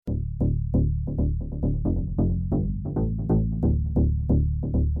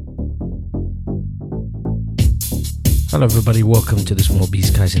Hello everybody, welcome to the Small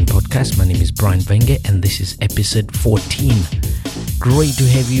Biz Kaizen podcast. My name is Brian Wenger and this is episode 14. Great to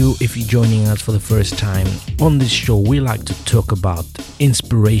have you if you're joining us for the first time. On this show, we like to talk about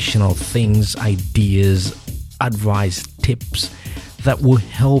inspirational things, ideas, advice, tips that will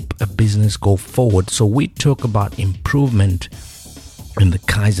help a business go forward. So we talk about improvement in the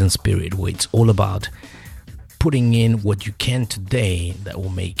Kaizen spirit, where it's all about putting in what you can today that will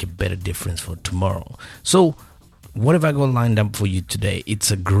make a better difference for tomorrow. So what have I got lined up for you today?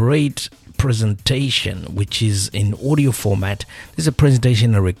 It's a great presentation, which is in audio format. This is a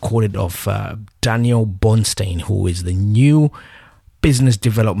presentation I recorded of Daniel Bornstein, who is the new business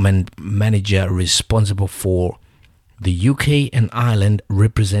development manager responsible for the UK and Ireland,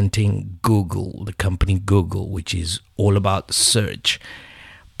 representing Google, the company Google, which is all about search,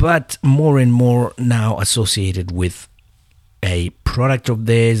 but more and more now associated with a product of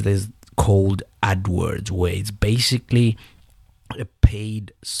theirs. There's called AdWords, where it's basically a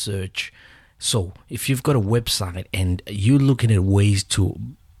paid search. So if you've got a website and you're looking at ways to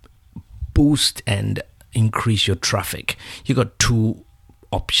boost and increase your traffic, you got two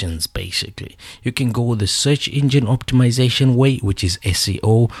options basically. You can go the search engine optimization way, which is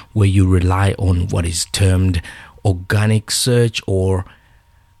SEO, where you rely on what is termed organic search or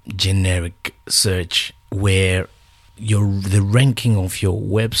generic search, where the ranking of your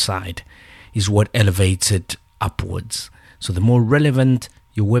website is what elevates it upwards. So the more relevant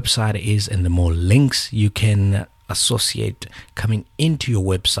your website is and the more links you can associate coming into your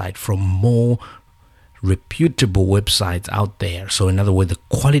website from more reputable websites out there. So in other words, the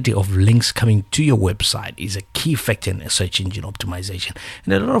quality of links coming to your website is a key factor in search engine optimization.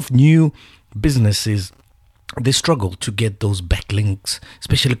 And a lot of new businesses, they struggle to get those backlinks,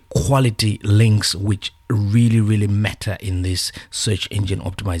 especially quality links, which really matter in this search engine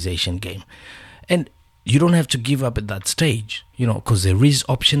optimization game. And you don't have to give up at that stage, because there is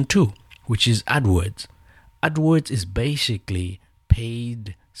option 2, which is AdWords. AdWords is basically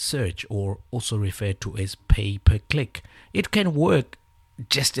paid search, or also referred to as pay per click. It can work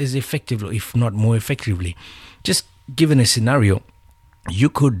just as effectively, if not more effectively. Just given a scenario, you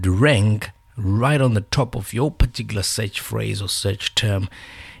could rank right on the top of your particular search phrase or search term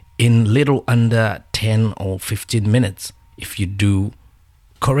in little under 10 or 15 minutes if you do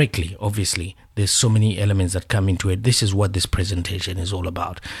correctly. Obviously, there's so many elements that come into it. This is what this presentation is all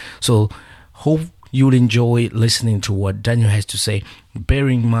about. So hope you'll enjoy listening to what Daniel has to say.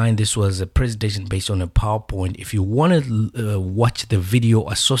 Bearing in mind, this was a presentation based on a PowerPoint. If you want to watch the video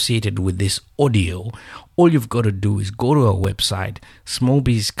associated with this audio, all you've got to do is go to our website,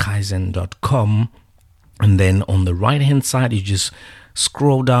 smallbizkaizen.com, and then on the right hand side, you just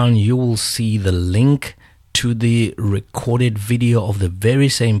scroll down, you will see the link to the recorded video of the very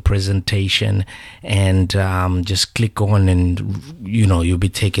same presentation, and just click on and you'll be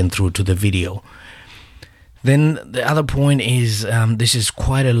taken through to the video. Then the other point is this is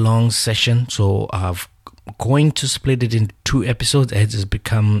quite a long session, so I'm going to split it into 2 episodes as it's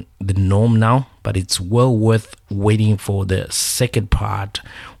become the norm now, but it's well worth waiting for the second part,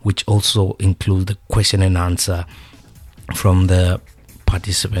 which also includes the question and answer from the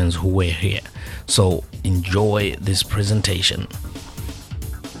participants who were here. So enjoy this presentation.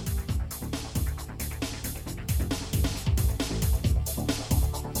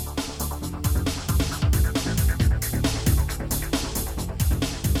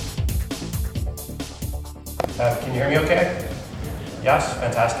 Can you hear me okay? Yes?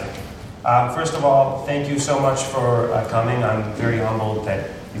 Fantastic. First of all, thank you so much for coming. I'm very humbled that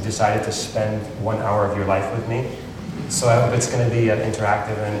you decided to spend 1 hour of your life with me. So I hope it's going to be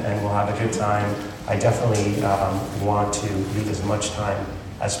interactive and we'll have a good time. I definitely want to leave as much time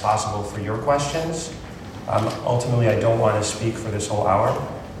as possible for your questions. Ultimately, I don't want to speak for this whole hour.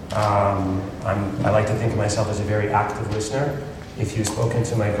 I like to think of myself as a very active listener. If you've spoken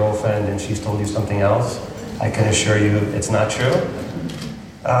to my girlfriend and she's told you something else, I can assure you it's not true.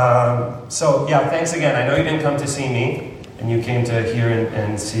 So yeah, thanks again. I know you didn't come to see me, and you came to hear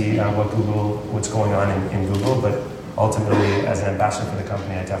and see what's going on in Google, but ultimately, as an ambassador for the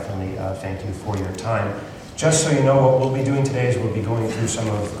company, I definitely thank you for your time. Just so you know, what we'll be doing today is we'll be going through some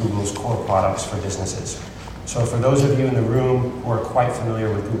of Google's core products for businesses. So for those of you in the room who are quite familiar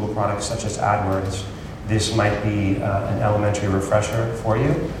with Google products such as AdWords, this might be an elementary refresher for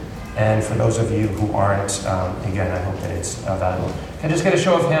you. And for those of you who aren't, again, I hope that it's valuable. Can I just get a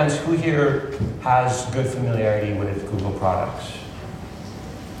show of hands? Who here has good familiarity with Google products?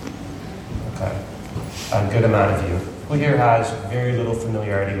 Okay, a good amount of you. Who here has very little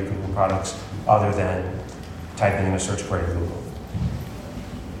familiarity with Google products other than typing in a search query in Google?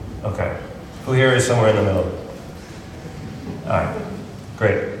 Okay. Who here is somewhere in the middle? All right,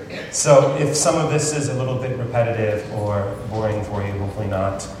 great. So if some of this is a little bit repetitive or boring for you, hopefully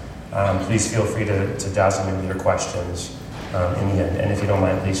not, please feel free to dazzle me with your questions in the end. And if you don't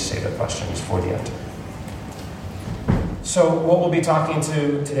mind, please save the questions for the end. So what we'll be talking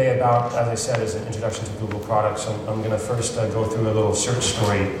to today about, as I said, is an introduction to Google products. I'm going to first go through a little search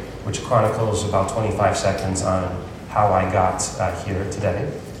story which chronicles about 25 seconds on how I got here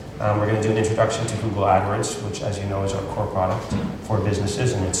today. We're going to do an introduction to Google AdWords, which, as you know, is our core product for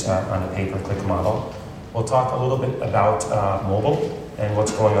businesses, and it's on a pay-per-click model. We'll talk a little bit about mobile and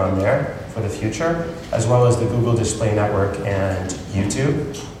what's going on there for the future, as well as the Google Display Network and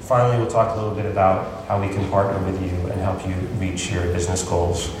YouTube. Finally, we'll talk a little bit about how we can partner with you and help you reach your business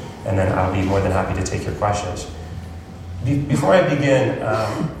goals, and then I'll be more than happy to take your questions. Before I begin,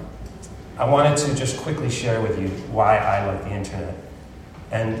 I wanted to just quickly share with you why I love the internet.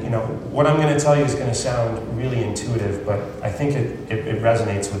 And what I'm going to tell you is going to sound really intuitive, but I think it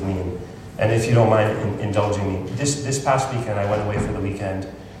resonates with me. And if you don't mind indulging me, this past weekend I went away for the weekend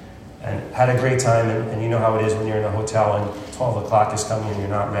and had a great time. And you know how it is when you're in a hotel and 12 o'clock is coming and you're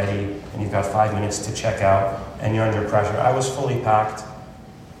not ready and you've got 5 minutes to check out and you're under pressure. I was fully packed,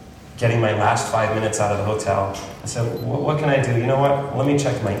 getting my last 5 minutes out of the hotel. I said, what can I do? You know what? Let me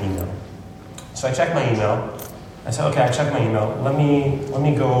check my email. So I checked my email. I said, okay, I checked my email. Let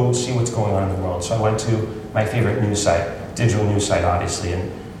me go see what's going on in the world. So I went to my favorite news site, digital news site, obviously.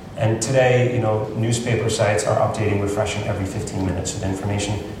 And today, newspaper sites are updating, refreshing every 15 minutes. So the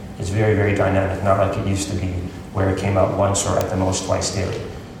information is very, very dynamic, not like it used to be, where it came out once or at the most twice daily.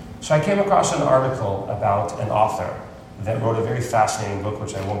 So I came across an article about an author that wrote a very fascinating book,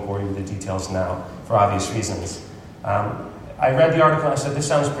 which I won't bore you with the details now for obvious reasons. I read the article and I said, this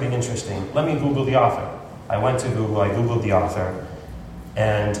sounds pretty interesting. Let me Google the author. I went to Google, I Googled the author,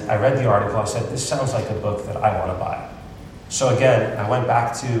 and I read the article. I said, this sounds like a book that I want to buy. So again, I went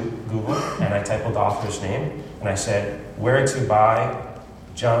back to Google and I typed the author's name and I said, where to buy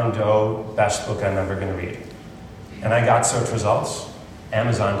John Doe, best book I'm ever going to read. And I got search results,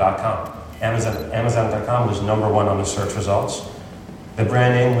 Amazon.com. Amazon.com was number one on the search results. The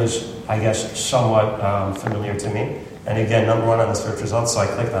brand name was, I guess, somewhat familiar to me. And again, number one on the search results, so I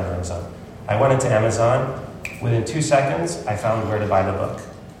clicked on Amazon. I went into Amazon. Within 2 seconds, I found where to buy the book.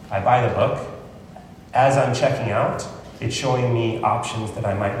 I buy the book. As I'm checking out, it's showing me options that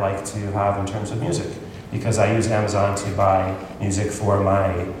I might like to have in terms of music, because I use Amazon to buy music for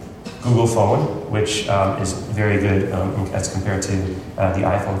my Google phone, which is very good as compared to the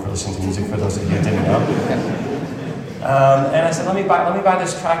iPhone for listening to music, for those of you who didn't know. And I said, let me buy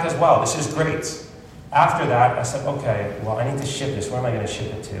this track as well. This is great. After that, I said, okay, well, I need to ship this. Where am I going to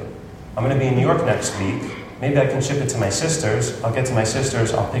ship it to? I'm going to be in New York next week. Maybe I can ship it to my sisters. I'll get to my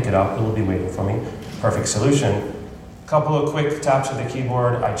sisters. I'll pick it up. It'll be waiting for me. Perfect solution. A couple of quick taps of the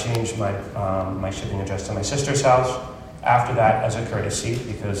keyboard. I changed my shipping address to my sister's house. After that, as a courtesy,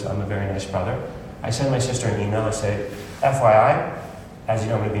 because I'm a very nice brother, I send my sister an email. I say, FYI, as you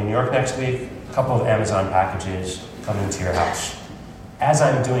know, I'm going to be in New York next week. A couple of Amazon packages coming to your house. As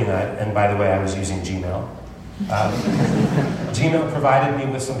I'm doing that, and by the way, I was using Gmail, Gmail provided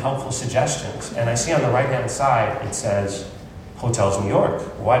me with some helpful suggestions. And I see on the right-hand side, it says, Hotels New York.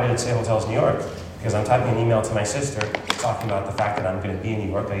 Why did it say Hotels New York? Because I'm typing an email to my sister talking about the fact that I'm going to be in New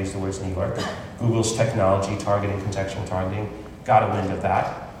York. I use the words New York. Google's technology, targeting, contextual targeting, got a wind of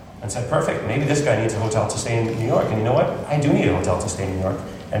that and said, perfect, maybe this guy needs a hotel to stay in New York. And you know what? I do need a hotel to stay in New York.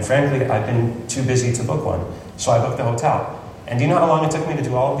 And frankly, I've been too busy to book one. So I booked the hotel. And do you know how long it took me to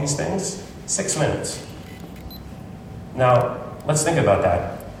do all of these things? 6 minutes. Now, let's think about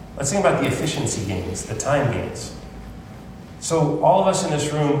that. Let's think about the efficiency gains, the time gains. So all of us in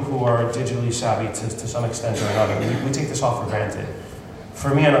this room who are digitally savvy to some extent or another, we take this all for granted.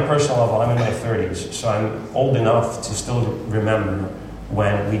 For me, on a personal level, I'm in my 30s, so I'm old enough to still remember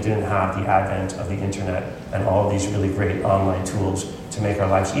when we didn't have the advent of the internet and all of these really great online tools to make our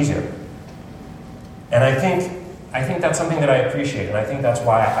lives easier. And I think that's something that I appreciate, and I think that's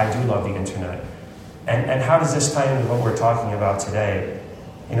why I do love the internet. And how does this tie into what we're talking about today?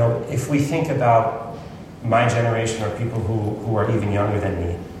 You know, if we think about my generation or people who are even younger than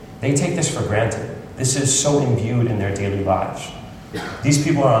me, they take this for granted. This is so imbued in their daily lives. These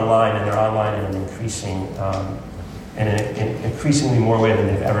people are online, and they're online in an increasingly more way than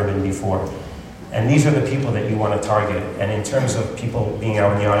they've ever been before. And these are the people that you want to target. And in terms of people being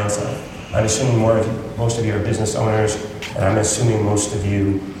out in the audience, I'm assuming most of you are business owners, and I'm assuming most of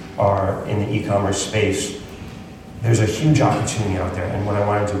you are in the e-commerce space. There's a huge opportunity out there, and what I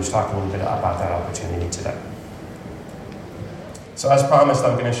want to do is talk a little bit about that opportunity today. So as promised,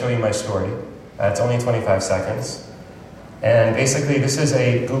 I'm going to show you my story. It's only 25 seconds. And basically, this is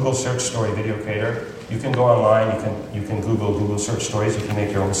a Google search story video creator. You can go online, you can Google search stories. You can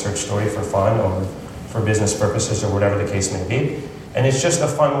make your own search story for fun or for business purposes or whatever the case may be. And it's just a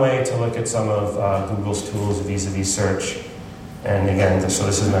fun way to look at some of Google's tools vis-a-vis search. And again, so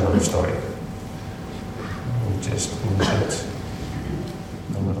this is my little story. Let me just move it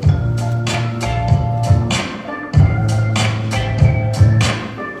a little bit.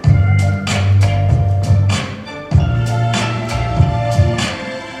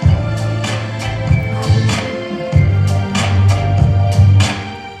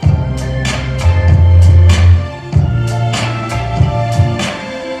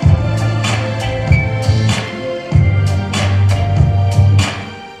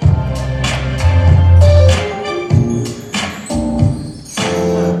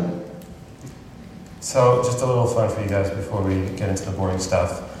 So just a little fun for you guys before we get into the boring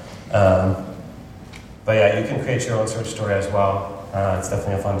stuff. But yeah, you can create your own search story as well. It's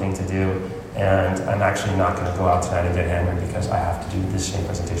definitely a fun thing to do. And I'm actually not going to go out tonight and get hammered because I have to do this same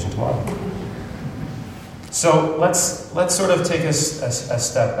presentation tomorrow. So let's sort of take a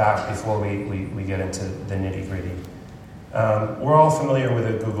step back before we get into the nitty-gritty. We're all familiar with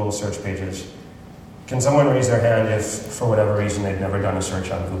the Google search pages. Can someone raise their hand if, for whatever reason, they've never done a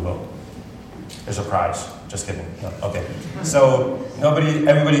search on Google? There's a prize. Just kidding. No. Okay. So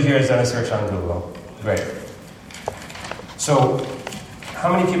everybody here has done a search on Google. Great. So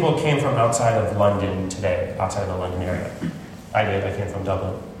how many people came from outside of London today, outside of the London area? I did. I came from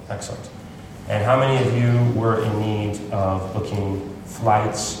Dublin. Excellent. And how many of you were in need of booking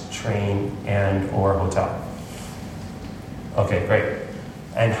flights, train, and or hotel? Okay, great.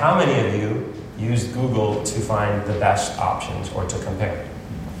 And how many of you used Google to find the best options or to compare?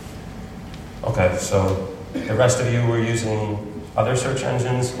 Okay, so the rest of you were using other search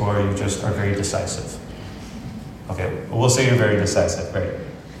engines, or you just are very decisive? Okay, we'll say you're very decisive, great.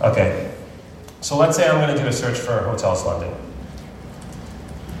 Okay, so let's say I'm going to do a search for Hotels London.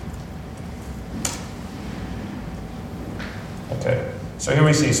 Okay, so here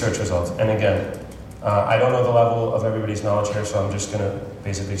we see search results, and again, I don't know the level of everybody's knowledge here, so I'm just going to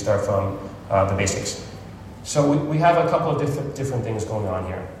basically start from the basics. So we have a couple of different things going on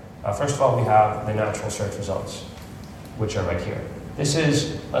here. First of all, we have the natural search results, which are right here. This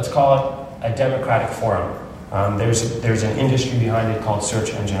is, let's call it a democratic forum. There's an industry behind it called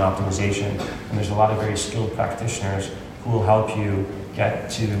search engine optimization, and there's a lot of very skilled practitioners who will help you get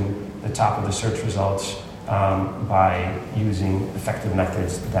to the top of the search results by using effective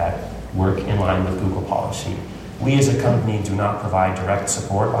methods that work in line with Google policy. We as a company do not provide direct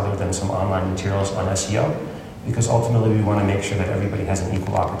support other than some online materials on SEO, because ultimately we want to make sure that everybody has an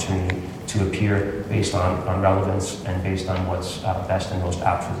equal opportunity to appear based on relevance and based on what's best and most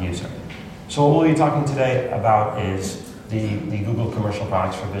apt for the user. So what we'll be talking today about is the Google commercial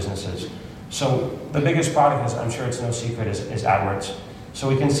products for businesses. So the biggest product, is, I'm sure it's no secret, is AdWords. So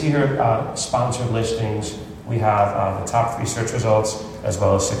we can see here sponsored listings. We have the top 3 search results, as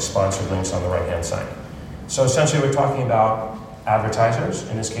well as 6 sponsored links on the right-hand side. So essentially we're talking about advertisers,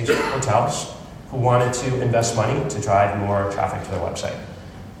 in this case hotels, who wanted to invest money to drive more traffic to their website.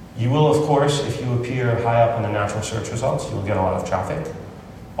 You will, of course, if you appear high up in the natural search results, you will get a lot of traffic.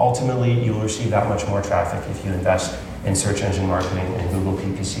 Ultimately, you will receive that much more traffic if you invest in search engine marketing and Google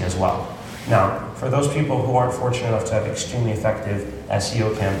PPC as well. Now, for those people who aren't fortunate enough to have extremely effective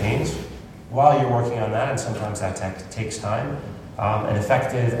SEO campaigns, while you're working on that, and sometimes that takes time, an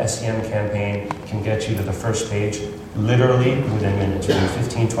effective SEM campaign can get you to the first page literally within minutes. Within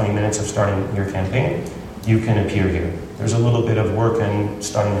 15, 20 minutes of starting your campaign, you can appear here. There's a little bit of work and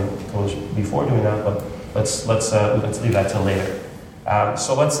studying that goes before doing that, but let's leave that till later.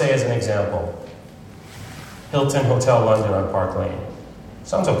 So let's say, as an example, Hilton Hotel London on Park Lane.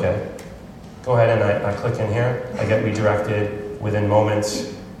 Sounds okay. Go ahead and I click in here. I get redirected within moments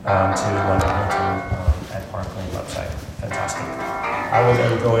to London Hilton at Park Lane website. Fantastic. I will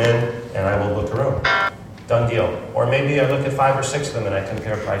then go in and I will book a room. Done deal. Or maybe I look at 5 or 6 of them and I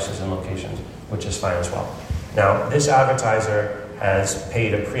compare prices and locations, which is fine as well. Now, this advertiser has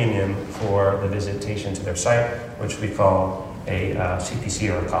paid a premium for the visitation to their site, which we call a CPC,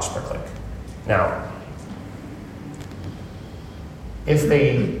 or a cost per click. Now, if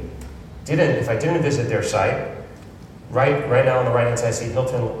I didn't visit their site, right now on the right-hand side, I see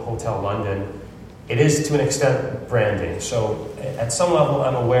Hilton Hotel London. It is to an extent branding. So at some level,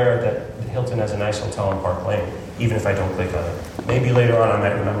 I'm aware that Hilton has a nice hotel on Park Lane, even if I don't click on it. Maybe later on I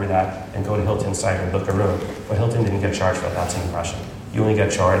might remember that and go to Hilton's site and book a room. But Hilton didn't get charged for that. That's an impression. You only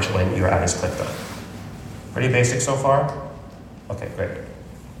get charged when your ad is clicked on. Pretty basic so far? Okay, great.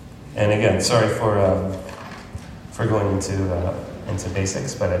 And again, sorry for for going into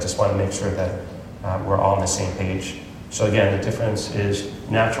basics, but I just want to make sure that we're all on the same page. So again, the difference is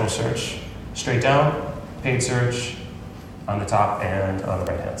natural search straight down, paid search on the top and on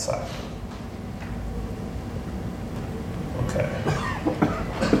the right-hand side. Okay.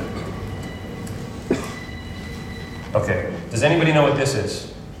 Okay, does anybody know what this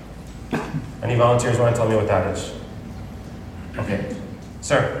is? Any volunteers want to tell me what that is? Okay,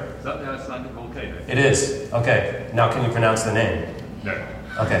 sir. Is that the Icelandic volcano? It is. Okay, now can you pronounce the name? No.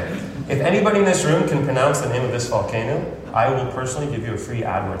 Okay, if anybody in this room can pronounce the name of this volcano, I will personally give you a free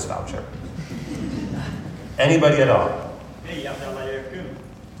AdWords voucher. Anybody at all?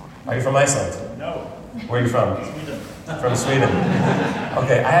 Are you from Iceland? No. Where are you from? Sweden. From Sweden.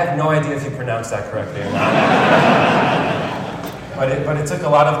 Okay, I have no idea if you pronounced that correctly or not. But it took a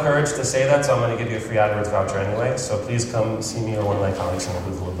lot of courage to say that, so I'm going to give you a free AdWords voucher anyway. So please come see me or one of my colleagues in the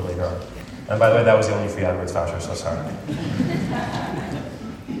booth a little bit later on. And by the way, that was the only free AdWords voucher, so sorry.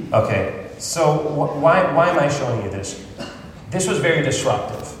 Okay, so why am I showing you this? This was very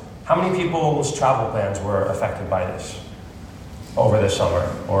disruptive. How many people's travel plans were affected by this over the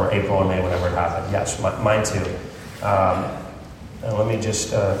summer, or April or May, whenever it happened? Yes, mine too. And let me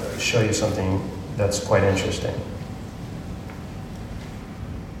just show you something that's quite interesting.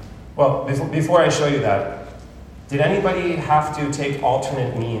 Well, before I show you that, did anybody have to take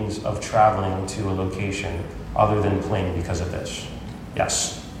alternate means of traveling to a location other than plane because of this?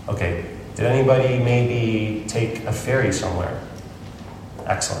 Yes. Okay. Did anybody maybe take a ferry somewhere?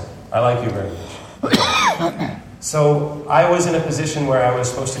 Excellent. I like you very much. Okay. So I was in a position where I was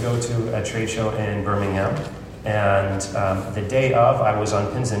supposed to go to a trade show in Birmingham, and the day of, I was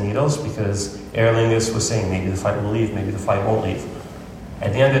on pins and needles because Aer Lingus was saying maybe the flight will leave, maybe the flight won't leave.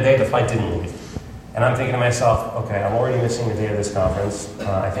 At the end of the day, the flight didn't leave. And I'm thinking to myself, okay, I'm already missing the day of this conference.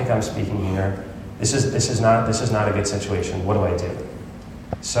 I think I'm speaking here. This is not a good situation. What do I do?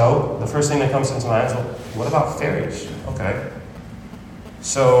 So the first thing that comes into my mind is, well, what about ferries? Okay.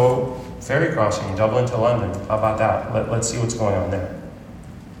 So ferry crossing, Dublin to London. How about that? Let's see what's going on there.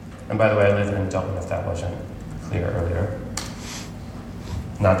 And by the way, I live in Dublin, if that wasn't clear earlier.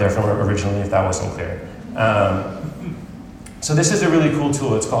 Not there from originally, if that wasn't clear. So this is a really cool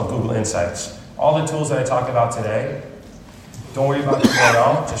tool. It's called Google Insights. All the tools that I talk about today, don't worry about them at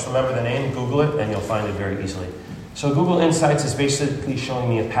all. Just remember the name, Google it, and you'll find it very easily. So Google Insights is basically showing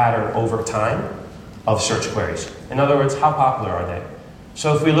me a pattern over time of search queries. In other words, how popular are they?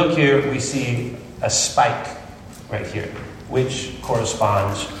 So if we look here, we see a spike right here, which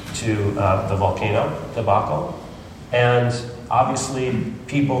corresponds to the volcano debacle. And obviously,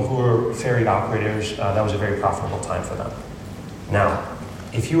 people who are ferry operators, that was a very profitable time for them. Now,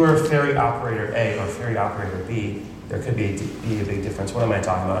 if you were ferry operator A or ferry operator B, there could be a big difference. What am I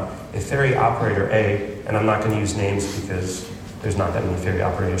talking about? If ferry operator A, and I'm not going to use names because there's not that many ferry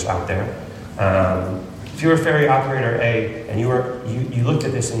operators out there. If you were ferry operator A and you looked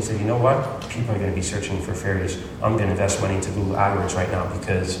at this and you said, you know what? People are going to be searching for ferries. I'm going to invest money into Google AdWords right now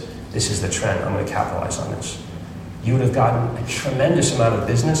because this is the trend. I'm going to capitalize on this. You would have gotten a tremendous amount of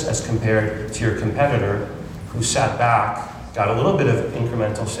business as compared to your competitor who sat back, got a little bit of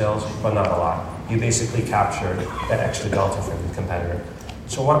incremental sales, but not a lot. You basically captured that extra delta from the competitor.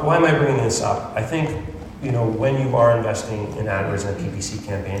 So why am I bringing this up? I think, when you are investing in AdWords and a PPC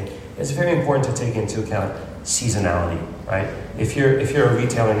campaign, it's very important to take into account seasonality, right? If you're a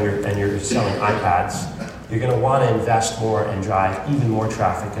retailer and you're selling iPads, you're going to want to invest more and drive even more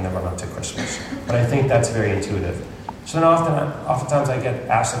traffic in the run up to Christmas. But I think that's very intuitive. So then oftentimes I get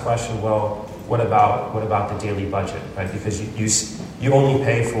asked the question, well, what about the daily budget, right? Because you only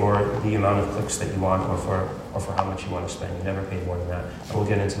pay for the amount of clicks that you want or for how much you want to spend. You never pay more than that. And we'll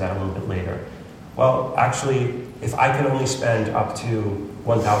get into that a little bit later. Well, actually, if I can only spend up to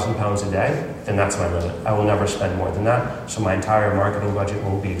 £1,000 a day, then that's my limit. I will never spend more than that. So my entire marketing budget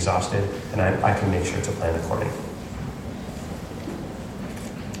will be exhausted, and I can make sure to plan accordingly.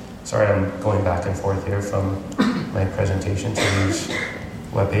 Sorry, I'm going back and forth here from my presentation to these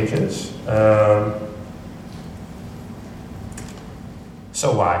web pages.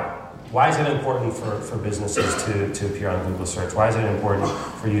 So why? Why is it important for businesses to appear on Google search? Why is it important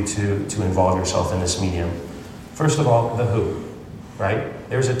for you to involve yourself in this medium? First of all, the who, right?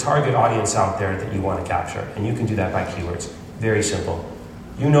 There's a target audience out there that you want to capture, and you can do that by keywords. Very simple.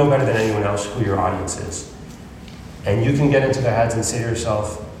 You know better than anyone else who your audience is. And you can get into their heads and say to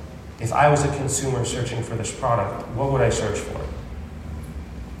yourself, if I was a consumer searching for this product, what would I search for?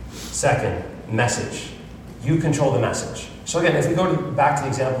 Second, message. You control the message. So again, if we go back to the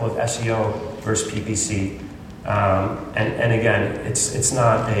example of SEO versus PPC, and again, it's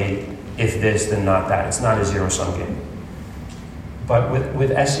not a if this, then not that. It's not a zero-sum game. But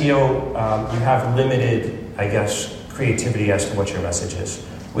with SEO, you have limited, I guess, creativity as to what your message is.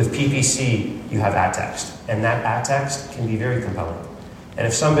 With PPC, you have ad text, and that ad text can be very compelling. And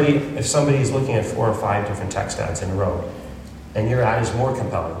if somebody is looking at 4 or 5 different text ads in a row, and your ad is more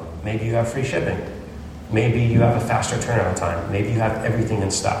compelling, maybe you have free shipping, maybe you have a faster turnaround time, maybe you have everything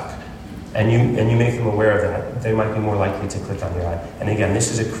in stock, and you make them aware of that, they might be more likely to click on your ad. And again,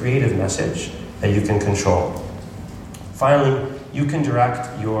 this is a creative message that you can control. Finally, you can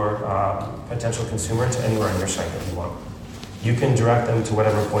direct your potential consumer to anywhere on your site that you want. You can direct them to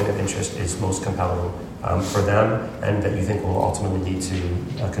whatever point of interest is most compelling for them and that you think will ultimately lead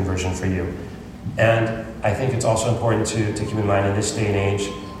to a conversion for you. And I think it's also important to keep in mind in this day and age,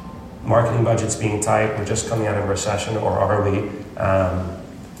 marketing budgets being tight, we're just coming out of a recession, or are we?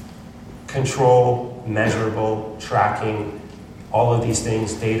 Control, measurable, tracking, all of these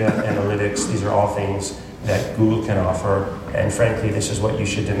things, data, analytics, these are all things that Google can offer. And frankly, this is what you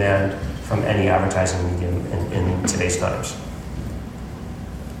should demand from any advertising medium in today's times.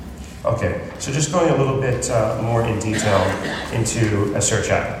 Okay, so just going a little bit more in detail into a search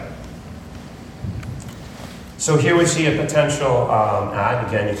ad. So here we see a potential ad.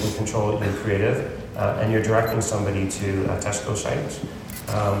 Again, you can control your creative, and you're directing somebody to a Tesco site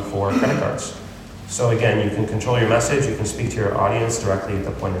for credit cards. So again, you can control your message, you can speak to your audience directly at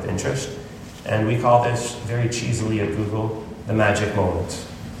the point of interest. And we call this very cheesily at Google, the magic moment.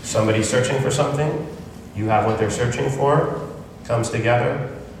 Somebody's searching for something, you have what they're searching for, comes together,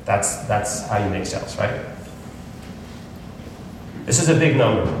 that's how you make sales, right? This is a big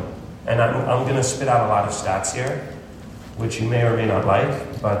number, and I'm going to spit out a lot of stats here, which you may or may not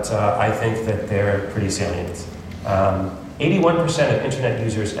like, but I think that they're pretty salient. 81% of internet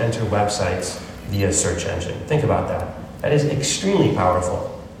users enter websites via search engine. Think about that. That is extremely powerful.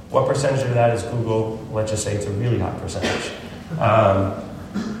 What percentage of that is Google? Let's just say it's a really high percentage.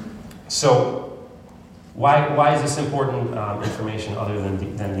 So why is this important information other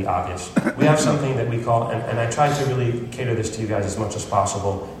than the obvious? We have something that we call, and I try to really cater this to you guys as much as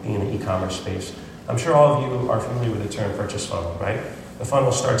possible, being in the e-commerce space. I'm sure all of you are familiar with the term purchase funnel, right? The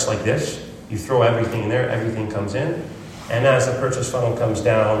funnel starts like this. You throw everything in there, everything comes in, and as the purchase funnel comes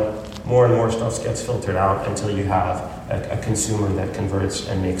down, more and more stuff gets filtered out until you have a consumer that converts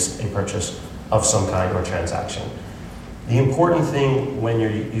and makes a purchase of some kind or transaction. The important thing when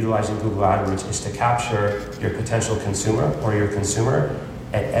you're utilizing Google AdWords is to capture your potential consumer or your consumer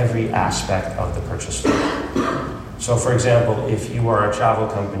at every aspect of the purchase funnel. So for example, if you are a travel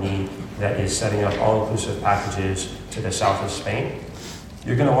company that is setting up all-inclusive packages to the south of Spain,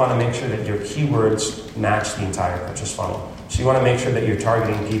 you're going to want to make sure that your keywords match the entire purchase funnel. So you want to make sure that you're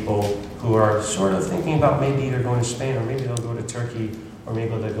targeting people who are sort of thinking about maybe either going to Spain, or maybe they'll go to Turkey, or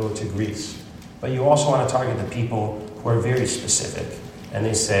maybe they'll go to Greece. But you also want to target the people who are very specific. And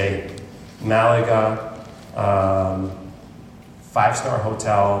they say Malaga, 5-star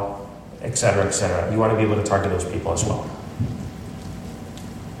hotel, etc., etc. You want to be able to target those people as well.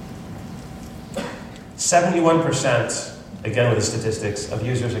 71%, again with the statistics, of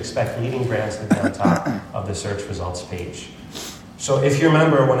users expect leading brands to be on top of the search results page. So if you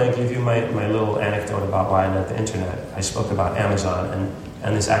remember when I gave you my little anecdote about why I love the internet, I spoke about Amazon,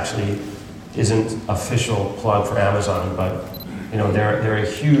 and this actually isn't official plug for Amazon, but you know they're a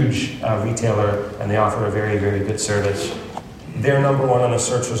huge retailer, and they offer a very, very good service. They're number one on the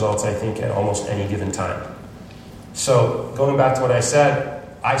search results, I think, at almost any given time. So going back to what I said,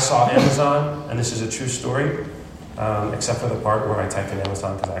 I saw Amazon, and this is a true story, except for the part where I typed in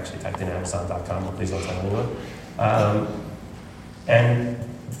Amazon, because I actually typed in Amazon.com, but please don't tell anyone. And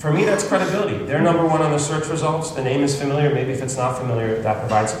for me, that's credibility. They're number one on the search results. The name is familiar. Maybe if it's not familiar, that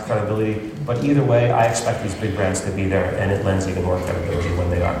provides credibility. But either way, I expect these big brands to be there, and it lends even more credibility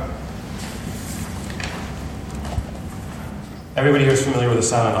when they are. Everybody here is familiar with a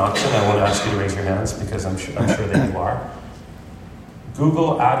silent auction. I want to ask you to raise your hands because I'm sure that you are.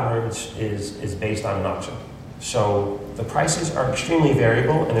 Google AdWords is based on an auction. So the prices are extremely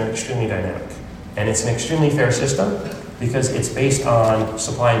variable and they're extremely dynamic. And it's an extremely fair system because it's based on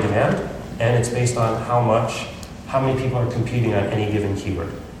supply and demand, and it's based on how many people are competing on any given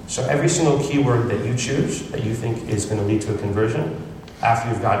keyword. So every single keyword that you choose that you think is going to lead to a conversion after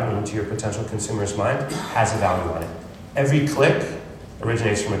you've gotten into your potential consumer's mind has a value on it. Every click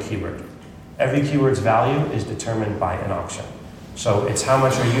originates from a keyword. Every keyword's value is determined by an auction. So it's how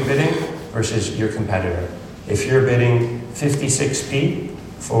much are you bidding versus your competitor. If you're bidding 56p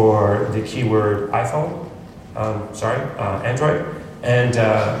for the keyword iPhone, Android, and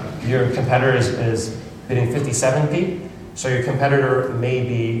your competitor is bidding 57p, So your competitor may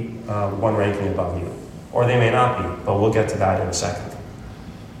be one ranking above you, or they may not be, but we'll get to that in a second.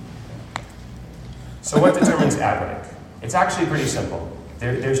 So what determines ad rank? It's actually pretty simple.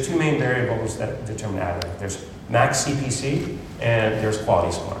 There's two main variables that determine ad rank. There's max CPC and there's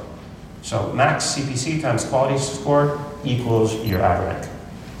quality score. So max CPC times quality score equals your ad rank.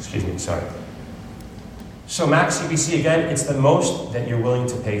 So max CPC, again, it's the most that you're willing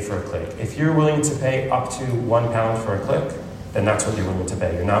to pay for a click. If you're willing to pay up to £1 for a click, then that's what you're willing to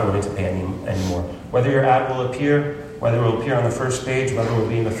pay. You're not willing to pay any more. Whether your ad will appear, whether it will appear on the first page, whether it will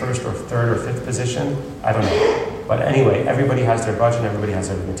be in the first or third or fifth position, I don't know. But anyway, everybody has their budget, everybody has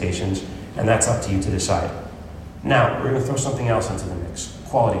their limitations, and that's up to you to decide. Now, we're going to throw something else into the mix,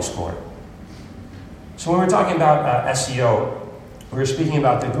 quality score. So when we're talking about SEO, we're speaking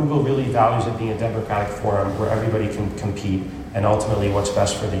about that Google really values it being a democratic forum where everybody can compete, and ultimately what's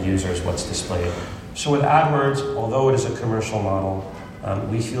best for the user is what's displayed. So with AdWords, although it is a commercial model,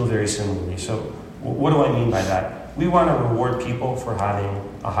 we feel very similarly. So what do I mean by that? We want to reward people for having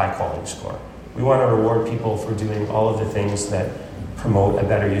a high quality score. We want to reward people for doing all of the things that promote a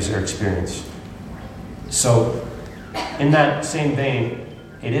better user experience. So in that same vein,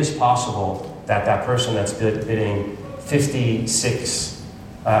 it is possible that that person that's bidding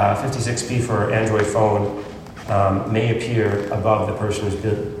 56p for Android phone may appear above the person who's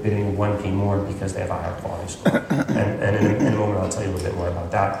bidding 1p more because they have a higher quality score. And in a moment I'll tell you a little bit more about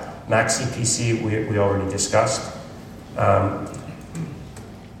that. Max CPC we already discussed.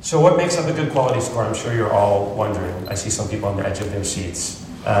 So what makes up a good quality score? I'm sure you're all wondering. I see some people on the edge of their seats.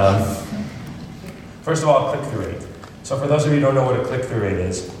 First of all, click-through rate. So for those of you who don't know what a click-through rate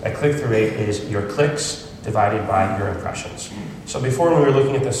is, a click-through rate is your clicks divided by your impressions. So before, when we were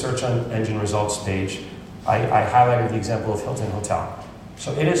looking at the search engine results page, I highlighted the example of Hilton Hotel.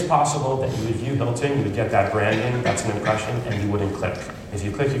 So it is possible that you would view Hilton, you would get that branding, that's an impression, and you wouldn't click. If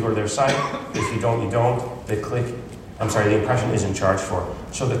you click, you go to their site. If you don't, you don't. The impression isn't charged for.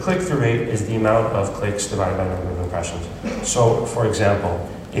 So the click-through rate is the amount of clicks divided by the number of impressions. So, for example,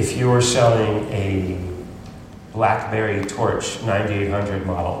 if you were selling a BlackBerry Torch 9800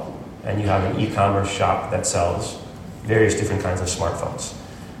 model, and you have an e-commerce shop that sells various different kinds of smartphones,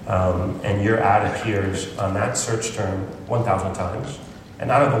 and your ad appears on that search term 1,000 times, and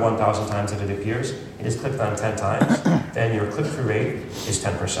out of the 1,000 times that it appears, it is clicked on 10 times, then your click-through rate is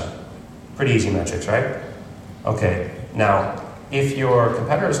 10%. Pretty easy metrics, right? Okay, now, if your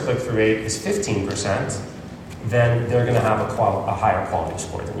competitor's click-through rate is 15%, then they're going to have a higher quality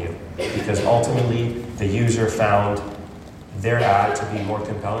score than you, because ultimately the user found their ad to be more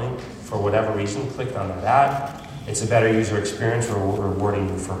compelling for whatever reason, clicked on that ad. It's a better user experience, or we're rewarding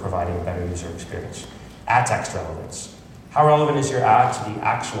you for providing a better user experience. Ad text relevance. How relevant is your ad to the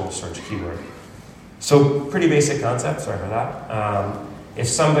actual search keyword? So pretty basic concept, sorry for that. If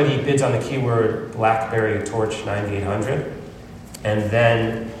somebody bids on the keyword BlackBerry Torch 9800, and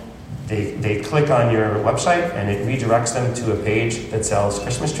then they click on your website and it redirects them to a page that sells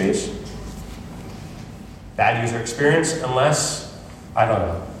Christmas trees, bad user experience, unless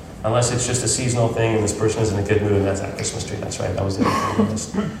it's just a seasonal thing and this person is in a good mood and that's that Christmas tree. That's right, that was the other thing on the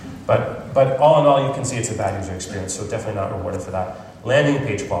list. But all in all, you can see it's a bad user experience, so definitely not rewarded for that. Landing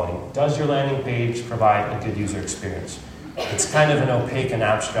page quality. Does your landing page provide a good user experience? It's kind of an opaque and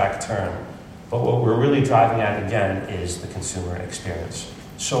abstract term, but what we're really driving at, again, is the consumer experience.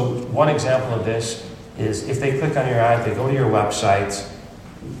 So one example of this is if they click on your ad, they go to your website,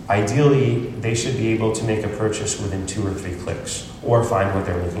 ideally, they should be able to make a purchase within 2 or 3 clicks or find what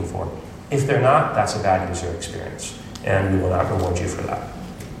they're looking for. If they're not, that's a bad user experience, and we will not reward you for that.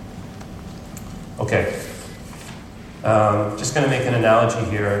 Okay. Just going to make an analogy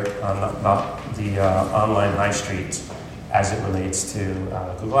here about the online high street as it relates to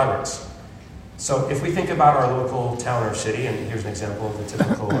Google AdWords. So if we think about our local town or city, and here's an example of the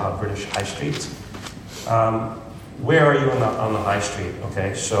typical British high street, where are you on the high street?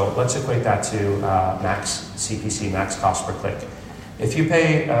 Okay, so let's equate that to max CPC, max cost per click. If you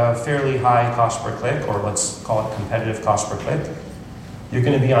pay a fairly high cost per click, or let's call it competitive cost per click, you're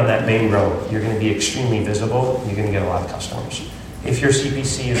going to be on that main road. You're going to be extremely visible. You're going to get a lot of customers. If your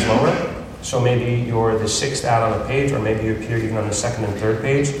CPC is lower, so maybe you're the 6th ad on the page, or maybe you appear even on the 2nd and 3rd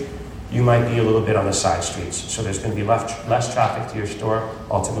page, you might be a little bit on the side streets. So there's going to be less traffic to your store,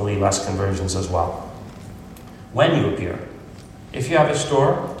 ultimately less conversions as well. When you appear, if you have a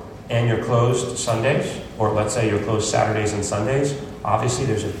store and you're closed Sundays, or let's say you're closed Saturdays and Sundays, obviously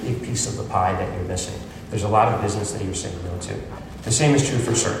there's a big piece of the pie that you're missing. There's a lot of business that you're saying no to. The same is true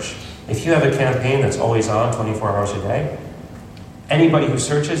for search. If you have a campaign that's always on 24 hours a day, Anybody who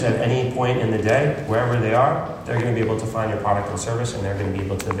searches at any point in the day, wherever they are, they're going to be able to find your product or service, and they're going to be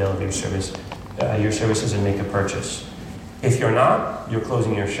able to avail of your services and make a purchase. If you're not, you're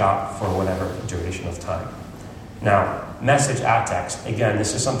closing your shop for whatever duration of time. Now, message ad text. Again,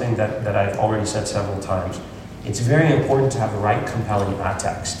 this is something that I've already said several times. It's very important to have the right compelling ad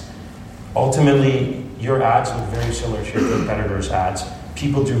text. Ultimately, your ads look very similar to your competitors' ads.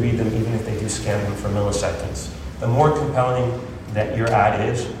 People do read them even if they do scan them for milliseconds. The more compelling that your ad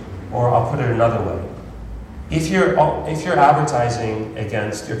is, or I'll put it another way, if you're advertising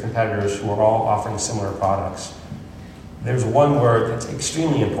against your competitors who are all offering similar products, there's one word that's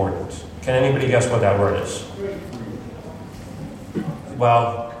extremely important. Can anybody guess what that word is?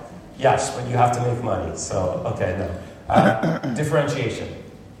 Well, yes, but you have to make money, so, okay, no. Differentiation.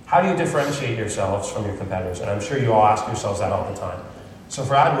 How do you differentiate yourselves from your competitors? And I'm sure you all ask yourselves that all the time. So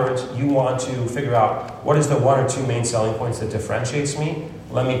for AdWords, you want to figure out what is the one or two main selling points that differentiates me.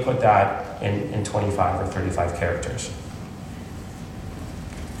 Let me put that in 25 or 35 characters.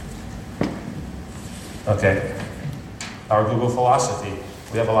 Okay. Our Google philosophy.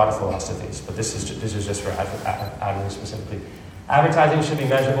 We have a lot of philosophies, but this is just for AdWords specifically. Advertising should be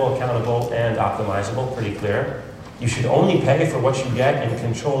measurable, accountable, and optimizable. Pretty clear. You should only pay for what you get and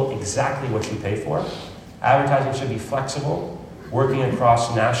control exactly what you pay for. Advertising should be flexible, working across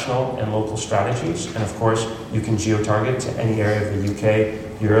national and local strategies. And of course, you can geo-target to any area of the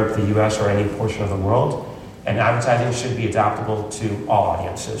UK, Europe, the US, or any portion of the world. And advertising should be adaptable to all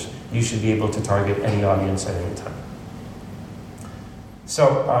audiences. You should be able to target any audience at any time.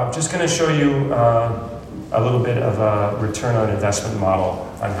 So I'm just going to show you a little bit of a return on investment model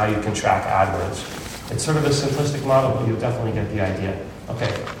on how you can track AdWords. It's sort of a simplistic model, but you'll definitely get the idea.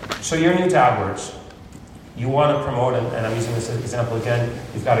 Okay, so you're new to AdWords. You want to promote, and I'm using this as an example again,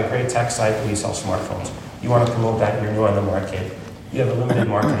 you've got a great tech site where you sell smartphones. You want to promote that, you're new on the market. You have a limited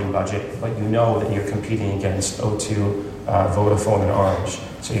marketing budget, but you know that you're competing against O2, Vodafone, and Orange.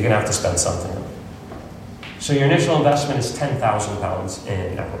 So you're going to have to spend something. So your initial investment is £10,000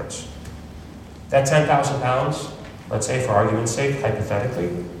 in AdWords. That £10,000, let's say for argument's sake,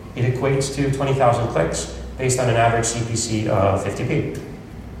 hypothetically, it equates to 20,000 clicks based on an average CPC of 50p.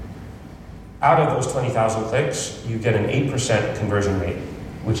 Out of those 20,000 clicks, you get an 8% conversion rate,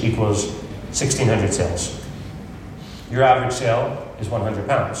 which equals 1,600 sales. Your average sale is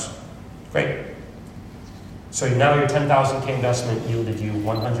 £100. Great. So now your 10,000K investment yielded you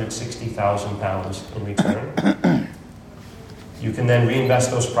 £160,000 in return. You can then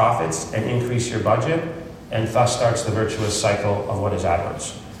reinvest those profits and increase your budget, and thus starts the virtuous cycle of what is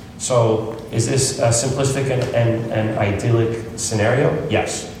AdWords. So is this a simplistic and idyllic scenario?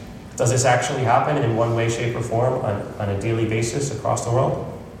 Yes. Does this actually happen in one way, shape, or form on a daily basis across the world?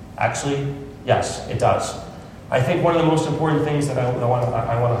 Actually, yes, it does. I think one of the most important things that I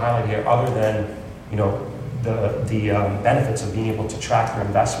want to highlight here, other than the benefits of being able to track your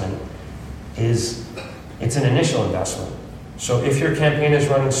investment, is it's an initial investment. So if your campaign is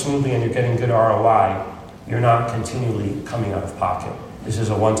running smoothly and you're getting good ROI, you're not continually coming out of pocket. This is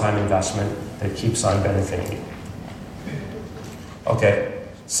a one-time investment that keeps on benefiting you. Okay,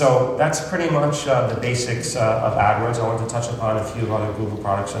 so that's pretty much the basics of AdWords. I want to touch upon a few other Google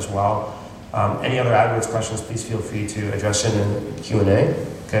products as well. Any other AdWords questions, please feel free to address it in Q&A.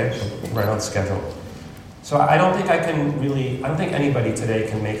 Okay, right on schedule. So I don't think anybody today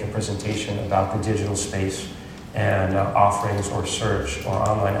can make a presentation about the digital space and offerings or search or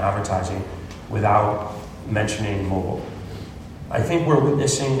online advertising without mentioning mobile. I think we're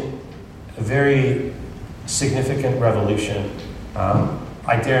witnessing a very significant revolution.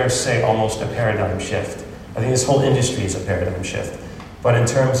 I dare say almost a paradigm shift. I think this whole industry is a paradigm shift. But in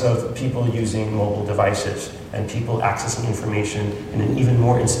terms of people using mobile devices and people accessing information in an even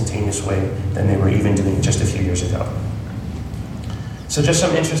more instantaneous way than they were even doing just a few years ago. So just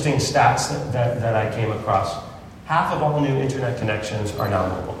some interesting stats that I came across. Half of all new internet connections are now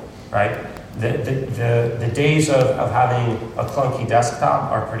mobile, right? The days of having a clunky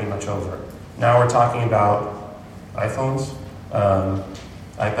desktop are pretty much over. Now we're talking about iPhones,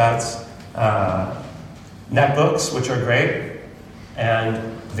 iPads, netbooks, which are great, and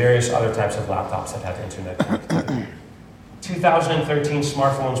various other types of laptops that have internet connectivity. 2013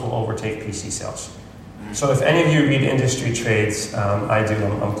 smartphones will overtake PC sales. So if any of you read industry trades, I do,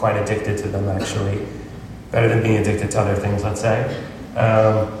 I'm quite addicted to them actually. Better than being addicted to other things, let's say.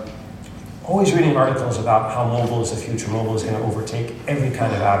 Always reading articles about how mobile is the future, mobile is going to overtake every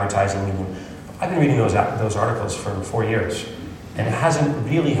kind of advertising medium. I've been reading those articles for 4 years, and it hasn't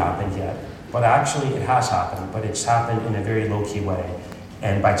really happened yet. But actually it has happened, but it's happened in a very low-key way.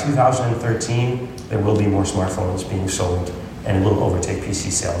 And by 2013, there will be more smartphones being sold and it will overtake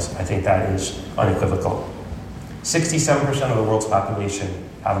PC sales. I think that is unequivocal. 67% of the world's population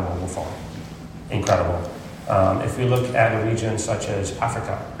have a mobile phone. Incredible. If we look at a region such as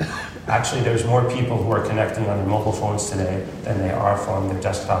Africa, actually there's more people who are connecting on their mobile phones today than they are from their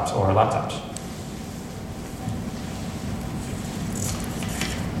desktops or laptops.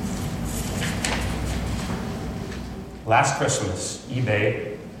 Last Christmas,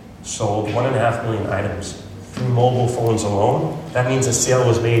 eBay sold 1.5 million items through mobile phones alone. That means a sale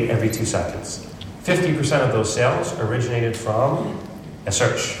was made every 2 seconds. 50% of those sales originated from a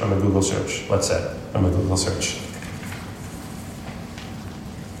search, from a Google search, let's say, from a Google search.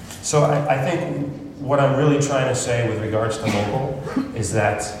 So I think what I'm really trying to say with regards to mobile is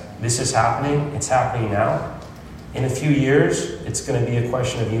that this is happening, it's happening now. In a few years, it's going to be a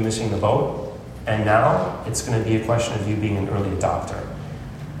question of you missing the boat, and now it's going to be a question of you being an early adopter.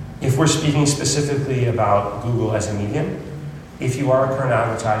 If we're speaking specifically about Google as a medium, if you are a current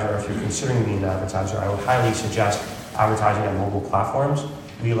advertiser, or if you're considering being an advertiser, I would highly suggest advertising on mobile platforms.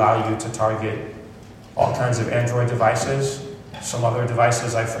 We allow you to target all kinds of Android devices, some other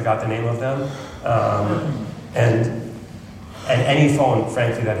devices, I forgot the name of them, and any phone,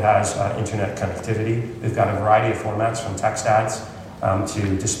 frankly, that has internet connectivity. We've got a variety of formats, from text ads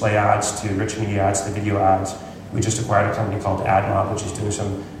to display ads, to rich media ads, to video ads. We just acquired a company called AdMob, which is doing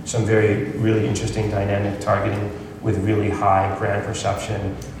some really interesting dynamic targeting with really high brand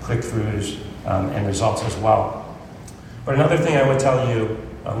perception, click-throughs, and results as well. But another thing I would tell you,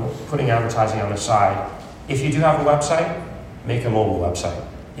 putting advertising on the side, if you do have a website, make a mobile website.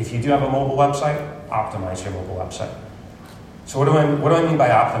 If you do have a mobile website, optimize your mobile website. So what do I mean by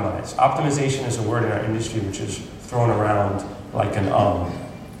optimize? Optimization is a word in our industry which is thrown around like an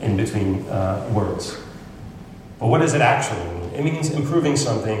in between words. But what does it actually mean? It means improving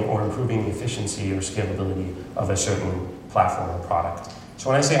something or improving the efficiency or scalability of a certain platform or product. So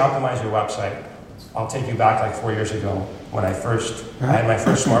when I say optimize your website, I'll take you back like 4 years ago when I had my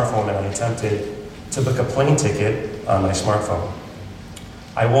first smartphone and I attempted to book a plane ticket on my smartphone.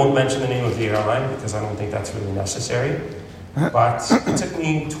 I won't mention the name of the airline because I don't think that's really necessary. But it took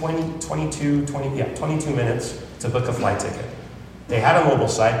me 22 minutes to book a flight ticket. They had a mobile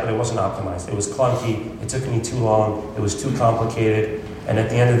site, but it wasn't optimized. It was clunky, it took me too long, it was too complicated, and at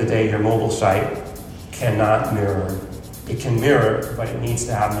the end of the day, your mobile site cannot mirror. It can mirror, but it needs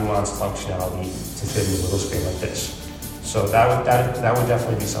to have nuanced functionality to fit in a little screen like this. So that would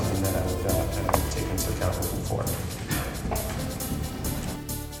definitely be something that I would take into account moving forward.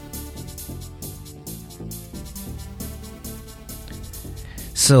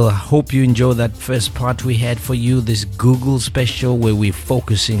 So I hope you enjoyed that first part we had for you, this Google special where we're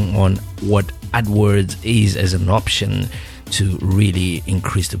focusing on what AdWords is as an option to really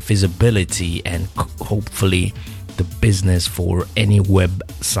increase the visibility and hopefully the business for any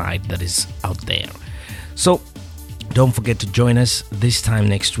website that is out there. So don't forget to join us this time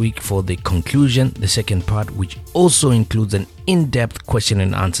next week for the conclusion, the second part, which also includes an in-depth question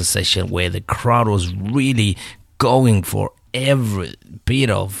and answer session where the crowd was really going for every bit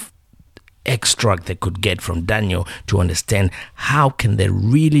of extract they could get from Daniel to understand how can they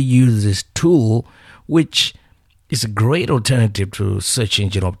really use this tool, which is a great alternative to search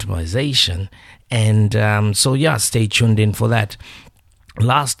engine optimization. And stay tuned in for that.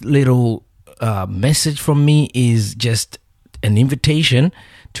 Last little message from me is just an invitation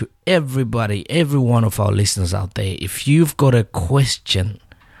to everybody, every one of our listeners out there. If you've got a question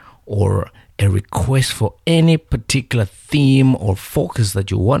or a request for any particular theme or focus that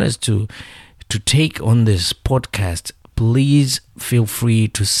you want us to take on this podcast, please feel free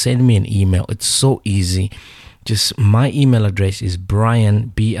to send me an email. It's so easy. Just my email address is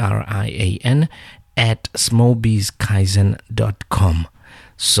Brian, BRIAN, @smallbizkaizen.com.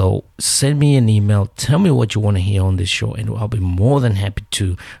 So send me an email. Tell me what you want to hear on this show, and I'll be more than happy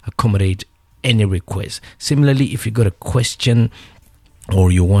to accommodate any request. Similarly, if you got a question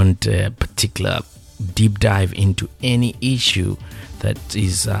or you want a particular deep dive into any issue that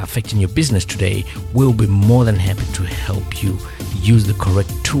is affecting your business today, we'll be more than happy to help you use the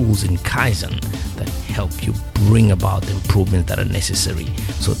correct tools in Kaizen that help you bring about the improvements that are necessary.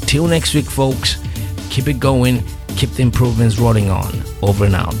 So till next week, folks, keep it going, keep the improvements rolling on. Over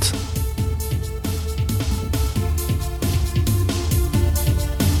and out.